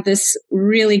have this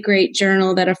really great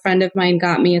journal that a friend of mine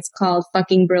got me. It's called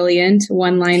Fucking Brilliant,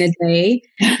 1 line a day.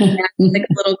 It's like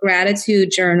a little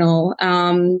gratitude journal.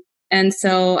 And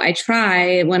so I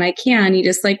try when I can, you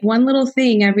just like one little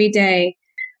thing every day.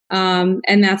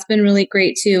 And that's been really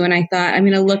great too. And I thought, I'm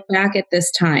going to look back at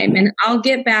this time and I'll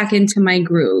get back into my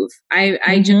groove.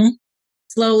 I just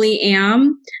slowly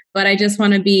am, but I just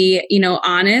want to be,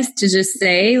 honest to just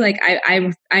say like,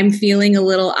 I'm feeling a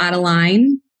little out of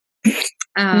line,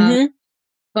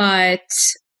 but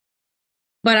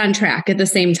on track at the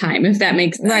same time, if that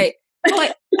makes sense. Right.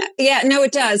 Well, yeah, no,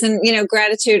 it does. And,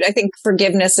 gratitude, I think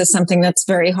forgiveness is something that's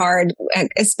very hard,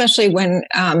 especially when,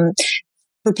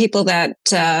 for people that,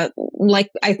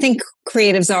 I think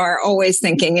creatives are always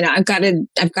thinking, I've got to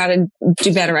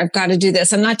do better. I've got to do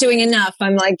this. I'm not doing enough.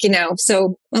 I'm like,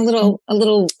 so a little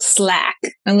slack.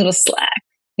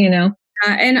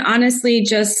 And honestly,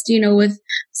 just, with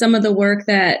some of the work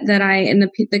that I, and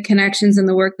the connections and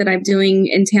the work that I'm doing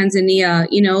in Tanzania,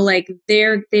 like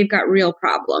they've got real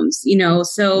problems,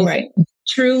 so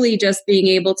truly just being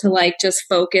able to like, just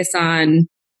focus on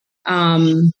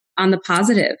the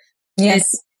positive.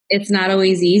 Yes. It's not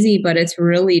always easy, but it's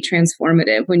really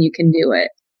transformative when you can do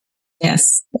it.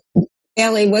 Yes.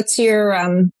 Ellie, what's your,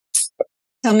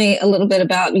 tell me a little bit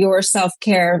about your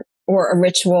self-care or a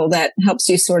ritual that helps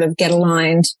you sort of get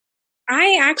aligned.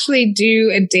 I actually do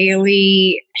a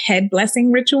daily head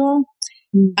blessing ritual,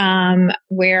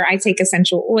 where I take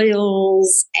essential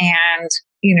oils and,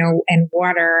 and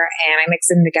water, and I mix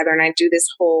them together and I do this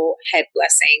whole head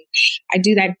blessing. I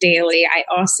do that daily. I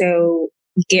also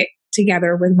get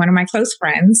together with one of my close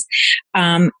friends,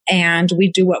 and we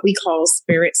do what we call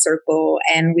spirit circle,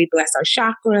 and we bless our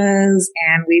chakras,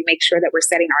 and we make sure that we're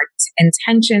setting our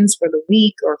intentions for the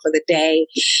week or for the day.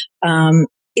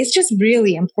 It's just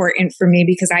really important for me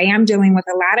because I am dealing with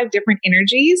a lot of different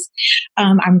energies.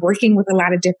 I'm working with a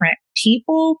lot of different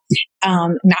people,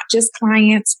 not just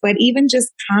clients, but even just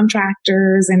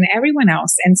contractors and everyone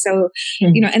else. And so,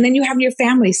 and then you have your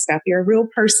family stuff. You're a real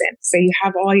person. So you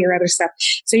have all your other stuff.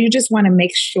 So you just want to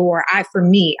make sure I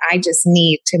just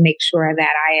need to make sure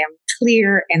that I am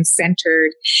clear and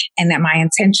centered and that my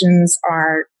intentions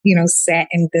are, set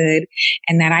and good,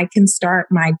 and that I can start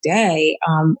my day,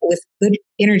 with good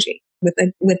energy, with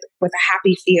a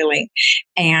happy feeling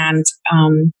and,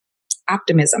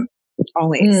 optimism.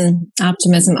 Always.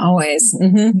 Optimism always.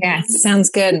 Mm-hmm. Yeah. Sounds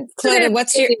good. Clodagh,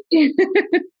 what's your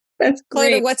That's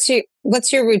great. Clodagh,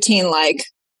 what's your routine like?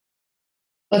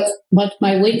 What's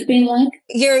my week been like?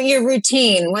 Your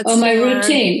routine. My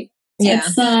routine. Yeah.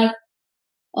 It's,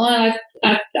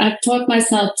 I've taught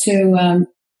myself to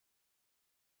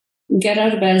get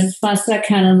out of bed as fast as I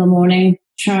can in the morning,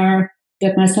 shower,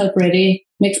 get myself ready,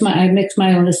 I mix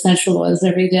my own essential oils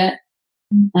every day.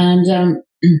 And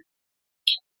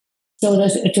so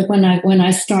that when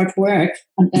I start work,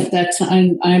 that's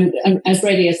I'm as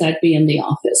ready as I'd be in the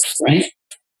office, right?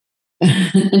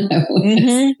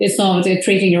 It's all they're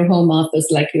treating your home office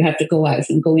like you have to go out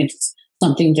and go into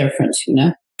something different,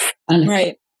 And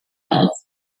right.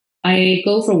 I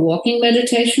go for walking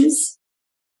meditations.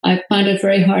 I find it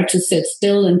very hard to sit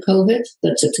still in COVID,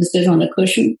 to sit on a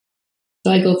cushion.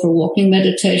 So I go for walking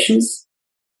meditations.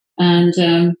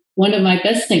 And one of my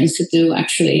best things to do,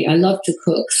 actually, I love to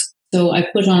cook. So I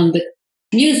put on the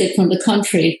music from the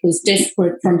country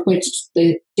from which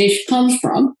the dish comes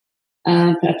from.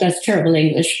 That's terrible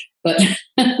English, but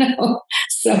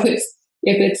so if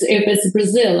it's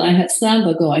Brazil, I have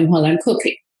samba going while I'm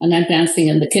cooking and I'm dancing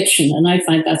in the kitchen, and I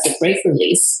find that's a great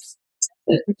release.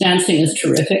 Dancing is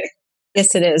terrific.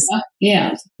 Yes, it is.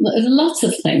 Yeah, lots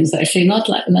of things actually. Not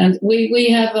like we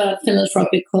have a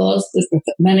philanthropic cause. There's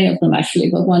many of them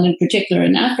actually, but one in particular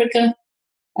in Africa.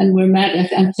 And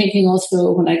I'm thinking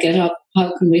also when I get up,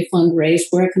 how can we fundraise?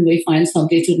 Where can we find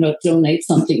somebody to donate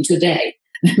something today?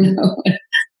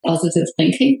 Positive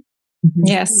thinking.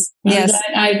 Yes, and yes.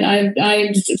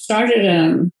 I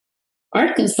started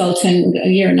art consulting a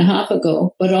year and a half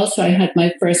ago, but also I had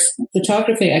my first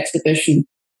photography exhibition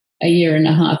a year and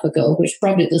a half ago, which is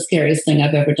probably the scariest thing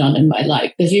I've ever done in my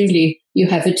life. Because usually you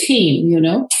have a team, you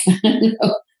know.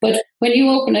 But when you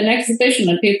open an exhibition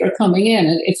and people are coming in,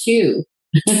 and it's you.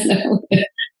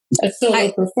 A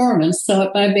solo performance.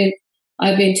 So I've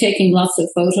been taking lots of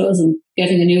photos and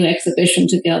getting a new exhibition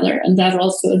together, and that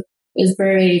also is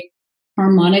very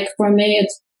harmonic for me.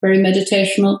 It's very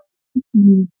meditational.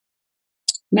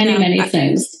 Many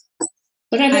things.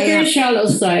 But I have a very shallow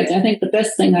side. I think the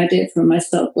best thing I did for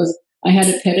myself was I had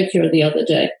a pedicure the other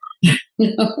day.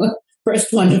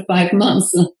 First 1 to 5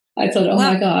 months. I thought, oh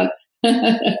my God.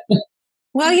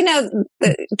 Well,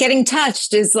 getting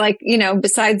touched is like,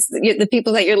 besides the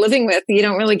people that you're living with, you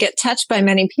don't really get touched by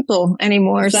many people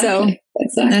anymore. Exactly.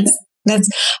 So that's,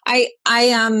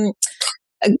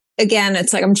 again,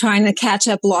 it's like I'm trying to catch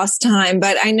up lost time,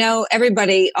 but I know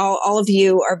everybody, all of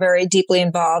you are very deeply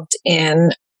involved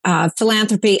in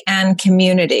philanthropy and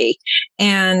community.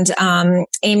 And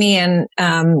Amy and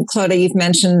Clodagh, you've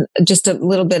mentioned just a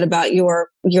little bit about your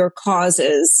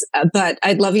causes, but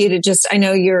I'd love you to I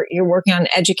know you're working on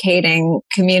educating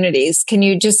communities. Can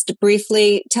you just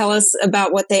briefly tell us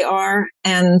about what they are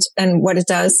and what it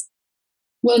does?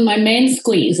 Well, my main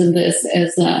squeeze in this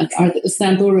is are the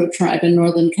Samburu tribe in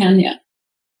northern Kenya.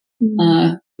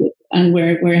 And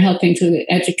we're helping to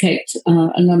educate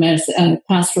a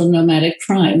pastoral nomadic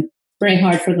tribe. Very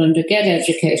hard for them to get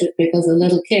educated because the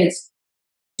little kids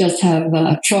just have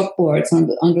chalkboards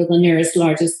under the nearest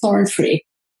largest thorn tree.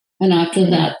 And after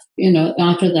that,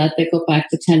 they go back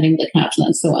to tending the cattle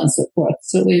and so on and so forth.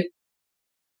 So we've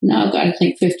now got, I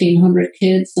think, 1,500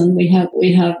 kids, and we have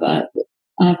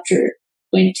after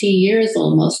 20 years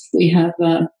almost, we have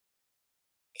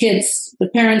kids. The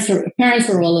parents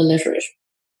are all illiterate.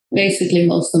 Basically,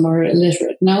 most of them are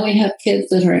illiterate. Now we have kids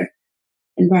that are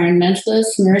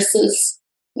environmentalists, nurses.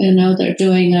 They're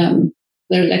doing,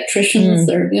 they're electricians.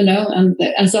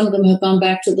 And some of them have gone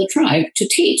back to the tribe to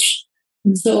teach.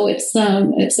 So it's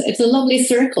a lovely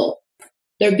circle.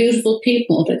 They're beautiful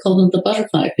people. They call them the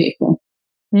butterfly people.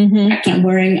 Mm-hmm. In fact, I'm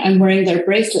wearing their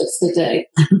bracelets today.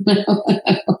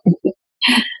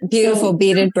 Beautiful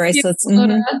beaded bracelets.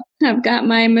 I've got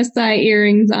my Maasai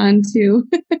earrings on too.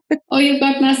 Oh, you've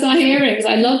got Maasai earrings.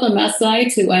 I love the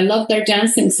Maasai too. I love their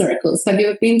dancing circles. Have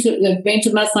you been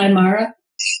to Masai Mara?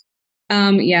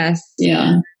 Yes.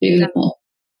 Yeah, beautiful.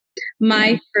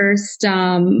 My first,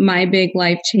 my big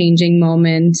life-changing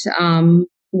moment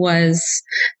was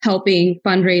helping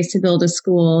fundraise to build a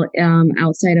school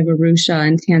outside of Arusha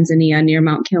in Tanzania near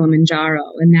Mount Kilimanjaro.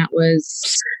 And that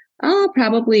was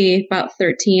probably about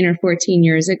 13 or 14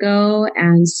 years ago.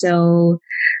 And so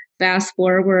fast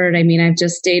forward, I've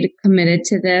just stayed committed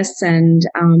to this. And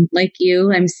like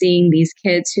you, I'm seeing these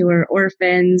kids who are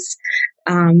orphans.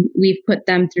 We've put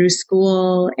them through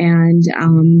school and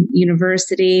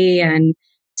university, and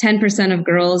 10% of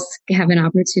girls have an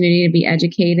opportunity to be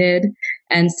educated.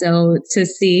 And so to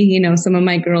see, some of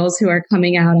my girls who are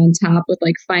coming out on top with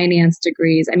like finance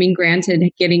degrees, granted,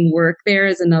 getting work there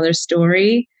is another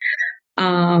story.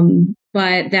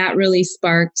 But that really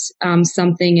sparked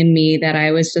something in me that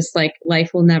I was just like,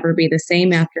 life will never be the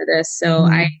same after this. So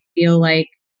I feel like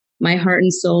my heart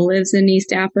and soul lives in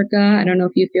East Africa. I don't know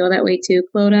if you feel that way too,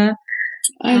 Clodagh.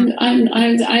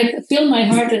 I feel my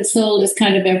heart and soul is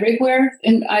kind of everywhere,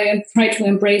 and I am trying to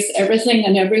embrace everything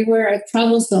and everywhere. I've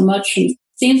traveled so much and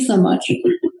seen so much,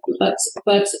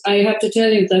 but I have to tell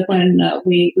you that when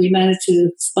we managed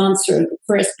to sponsor the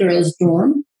first girls'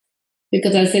 dorm,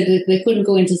 because I said that they couldn't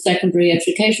go into secondary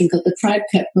education because the tribe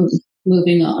kept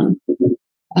moving on.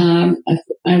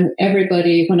 And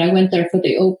everybody, when I went there for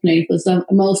the opening, was the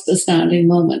most astounding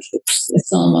moment.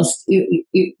 It's almost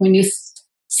when you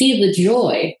see the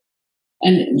joy,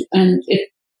 and it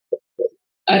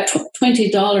at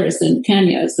 $20 in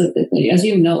Kenya, as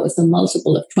you know, is a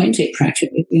multiple of 20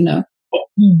 practically.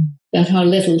 That how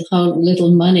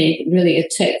little money really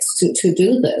it takes to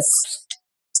do this.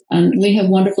 And we have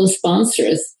wonderful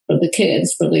sponsors for the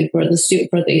kids, for the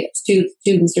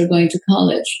students who are going to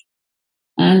college.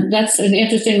 And that's,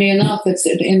 interestingly enough, it's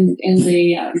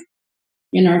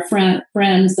in our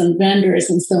friends and vendors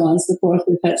and so on and so forth.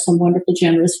 We've had some wonderful,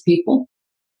 generous people,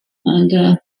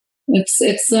 and it's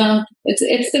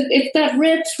that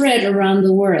red thread around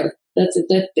the world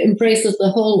that embraces the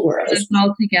whole world. It's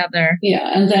all together.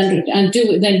 Yeah, and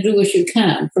do as you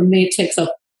can. For me, it takes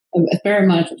up a fair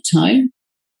amount of time,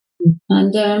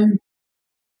 and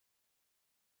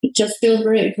it just feels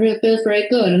very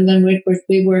good. And then we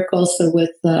work also with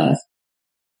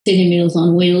City Meals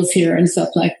on Wheels here and stuff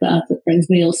like that brings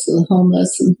meals to the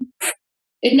homeless. And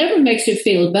it never makes you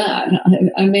feel bad.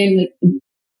 I mean,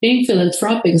 being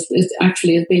philanthropic is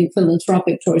actually being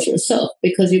philanthropic towards yourself,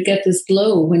 because you get this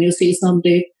glow when you see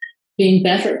somebody being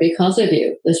better because of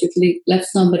you, that you've left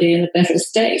somebody in a better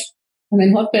state. I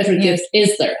mean, what better gift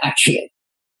is there, actually?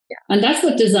 Yeah. And that's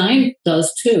what design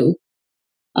does too.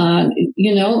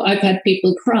 I've had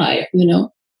people cry,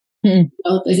 that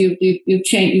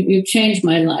you've changed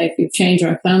my life, you've changed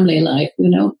our family life,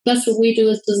 That's what we do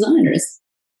as designers.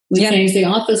 We change the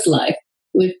office life.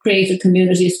 We've created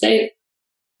community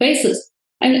spaces.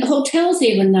 And hotels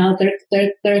even now,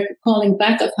 they're calling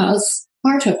backup house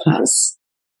Heart of House.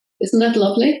 Isn't that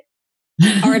lovely?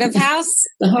 Heart of House?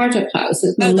 The Heart of House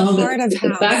is no longer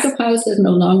the backup house is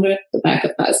no longer the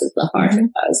backup house, it's the Heart of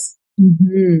House.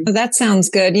 Mm-hmm. Oh, that sounds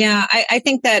good. Yeah, I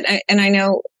think that, and I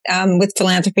know with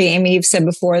philanthropy, Amy, you've said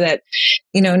before that,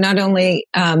 not only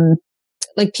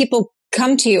like people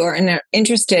come to you and are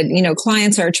interested,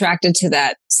 clients are attracted to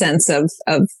that sense of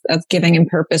giving and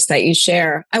purpose that you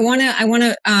share. I want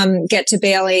to get to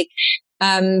Bailey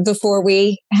before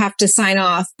we have to sign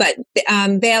off. But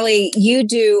Bailey, you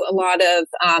do a lot of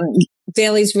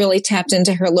Bailey's really tapped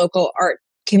into her local art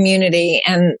community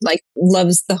and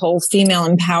loves the whole female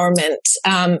empowerment.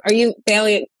 Are you,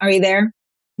 Bailey? Are you there?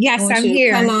 Yes, I'm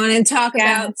here. Come on and talk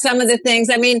about some of the things.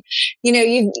 I mean,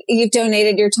 you've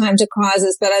donated your time to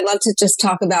causes, but I'd love to just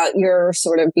talk about your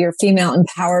female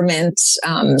empowerment.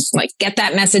 Get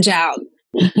that message out.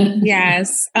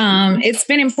 Yes. It's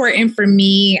been important for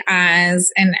me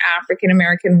as an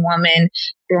African-American woman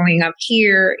growing up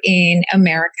here in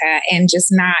America and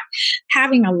just not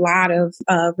having a lot of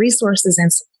resources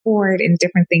and support and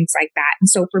different things like that. And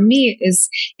so for me, it's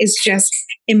just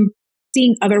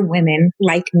seeing other women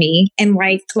like me. And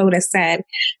like Clodagh said,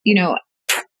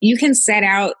 you can set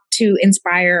out to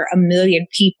inspire 1 million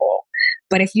people,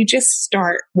 but if you just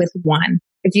start with one,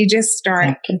 if you just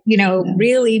start,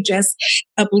 really just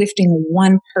uplifting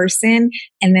one person,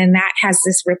 and then that has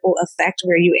this ripple effect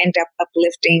where you end up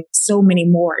uplifting so many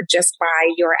more just by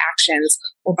your actions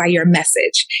or by your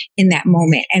message in that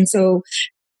moment. And so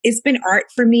it's been art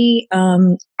for me.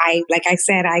 I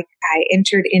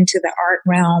entered into the art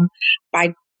realm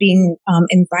by being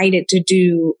invited to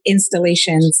do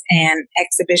installations and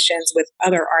exhibitions with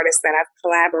other artists that I've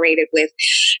collaborated with.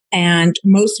 And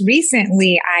most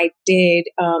recently, I did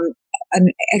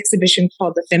an exhibition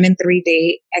called the Fem in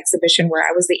 3D exhibition, where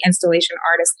I was the installation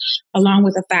artist along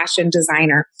with a fashion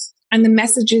designer. And the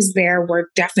messages there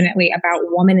were definitely about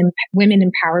women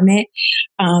empowerment.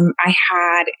 I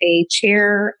had a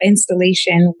chair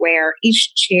installation where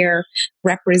each chair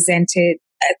represented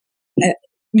a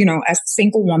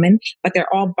single woman, but they're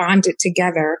all bonded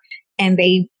together, and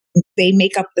they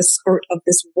make up the skirt of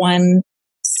this one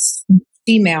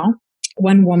female,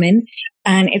 one woman.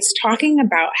 And it's talking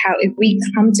about how if we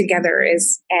come together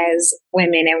as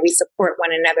women and we support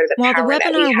one another, the power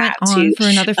that we have went on for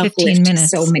another 15 minutes.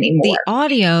 So many more. The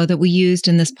audio that we used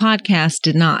in this podcast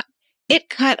did not. It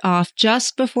cut off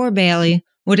just before Bailey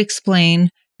would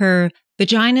explain her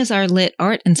Vaginas Are Lit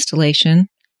art installation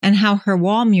and how her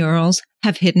wall murals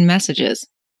have hidden messages.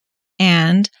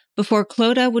 And before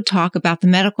Clodagh would talk about the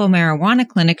medical marijuana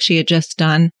clinic she had just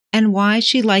done and why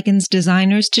she likens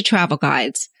designers to travel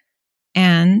guides,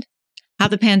 and how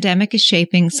the pandemic is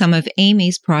shaping some of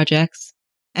Amy's projects,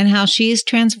 and how she's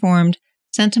transformed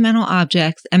sentimental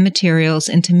objects and materials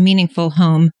into meaningful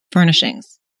home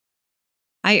furnishings.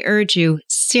 I urge you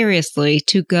seriously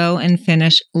to go and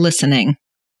finish listening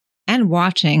and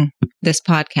watching this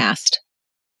podcast.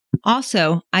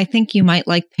 Also, I think you might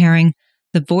like pairing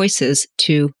the voices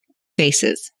to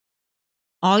faces.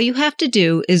 All you have to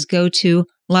do is go to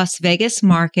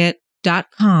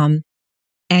LasVegasMarket.com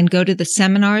and go to the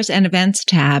Seminars and Events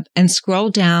tab and scroll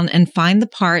down and find the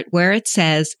part where it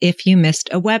says if you missed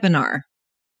a webinar.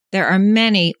 There are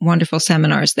many wonderful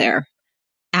seminars there.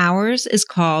 Ours is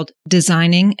called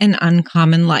Designing an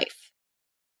Uncommon Life.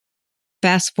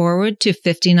 Fast forward to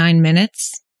 59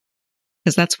 minutes,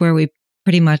 because that's where we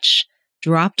pretty much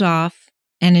dropped off,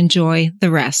 and enjoy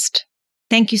the rest.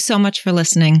 Thank you so much for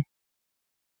listening.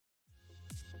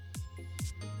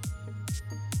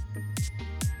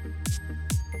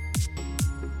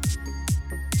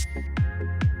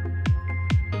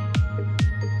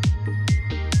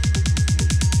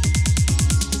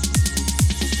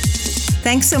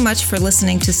 Thanks so much for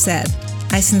listening to SAID.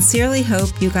 I sincerely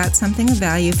hope you got something of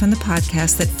value from the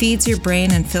podcast that feeds your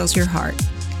brain and fills your heart.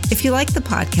 If you like the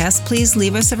podcast, please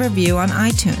leave us a review on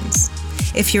iTunes.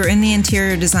 If you're in the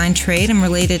interior design trade and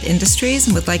related industries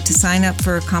and would like to sign up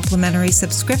for a complimentary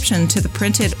subscription to the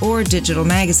printed or digital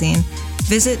magazine,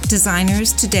 visit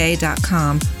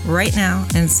designerstoday.com right now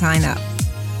and sign up.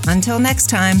 Until next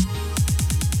time.